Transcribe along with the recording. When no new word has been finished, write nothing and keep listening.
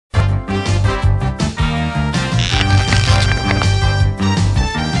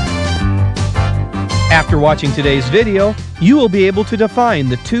After watching today's video, you will be able to define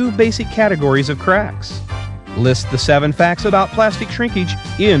the two basic categories of cracks. List the 7 facts about plastic shrinkage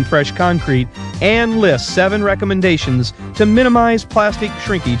in fresh concrete, and list 7 recommendations to minimize plastic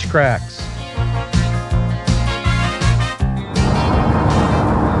shrinkage cracks.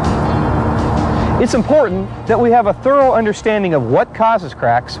 It's important that we have a thorough understanding of what causes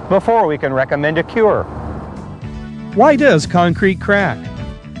cracks before we can recommend a cure. Why does concrete crack?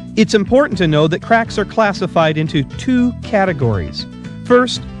 It's important to know that cracks are classified into 2 categories.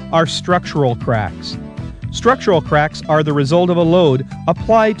 First are structural cracks. Structural cracks are the result of a load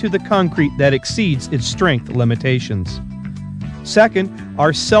applied to the concrete that exceeds its strength limitations. Second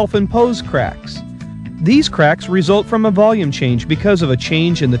are self-imposed cracks. These cracks result from a volume change because of a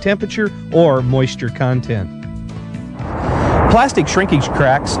change in the temperature or moisture content. Plastic shrinkage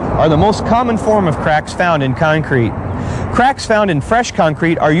cracks are the most common form of cracks found in concrete. Cracks found in fresh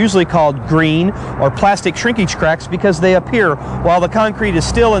concrete are usually called green or plastic shrinkage cracks because they appear while the concrete is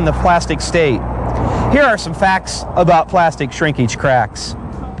still in the plastic state. Here are some facts about plastic shrinkage cracks.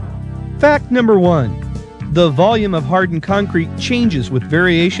 Fact number 1. The volume of hardened concrete changes with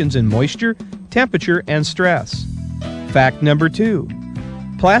variations in moisture, temperature, and stress. Fact number 2.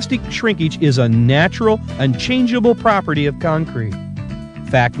 Plastic shrinkage is a natural, unchangeable property of concrete.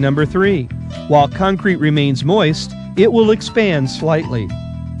 Fact number 3. While concrete remains moist, it will expand slightly.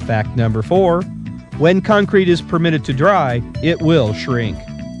 Fact number 4. When concrete is permitted to dry, it will shrink.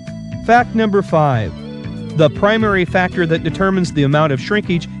 Fact number 5. The primary factor that determines the amount of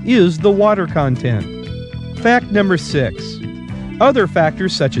shrinkage is the water content. Fact number 6. Other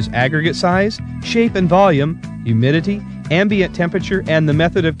factors such as aggregate size, shape and volume, humidity, ambient temperature, and the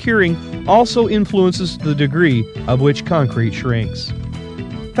method of curing also influences the degree of which concrete shrinks.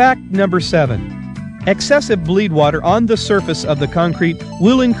 Fact number 7. Excessive bleed water on the surface of the concrete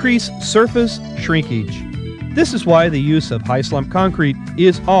will increase surface shrinkage. This is why the use of high slump concrete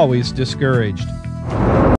is always discouraged.